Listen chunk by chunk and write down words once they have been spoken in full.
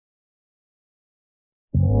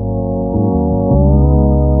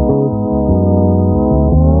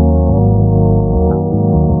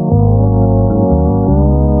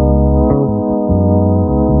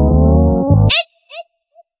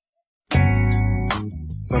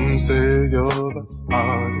Some say you're the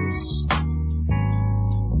artist,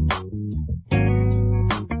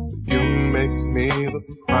 but you make me the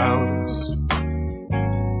proudest.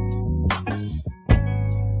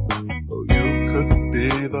 Oh, you could be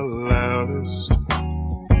the loudest.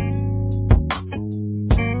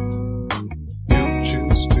 You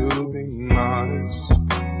choose to be modest,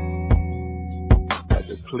 like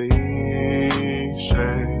a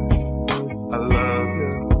cliche. I love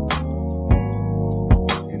you.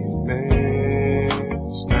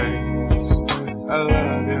 Mistakes, I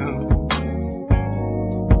love you.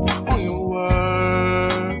 On your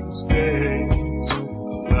worst days, I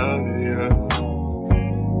love you.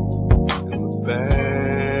 In the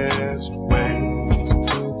best ways,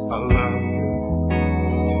 I love you.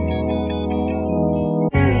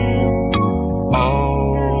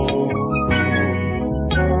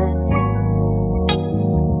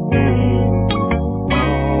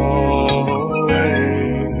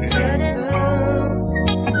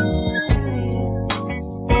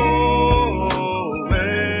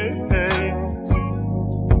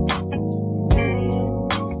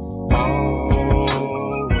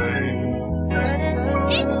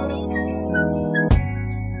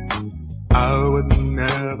 I would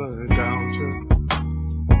never doubt you.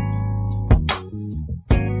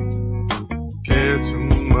 Care too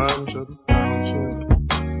much about you.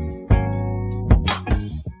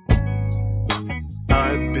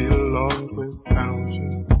 I'd be lost without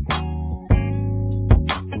you.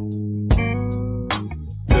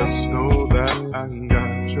 Just know that I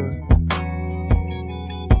got you.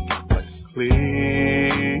 Like a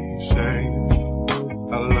cliche,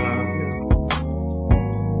 I love you.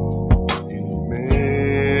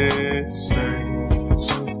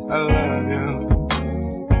 I love you.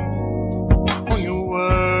 On your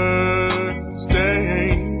worst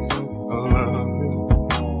days, I love you.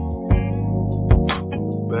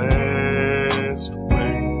 Best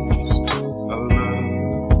ways, I love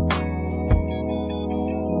you.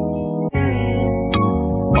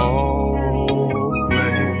 Always.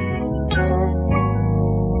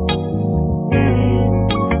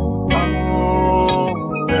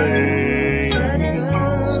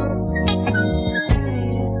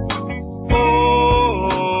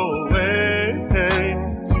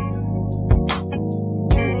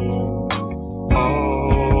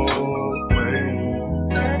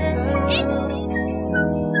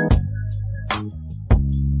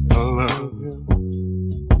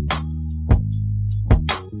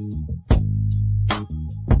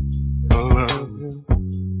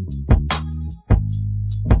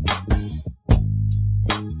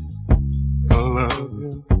 I love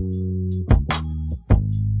you.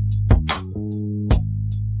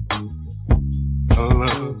 I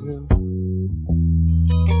love you.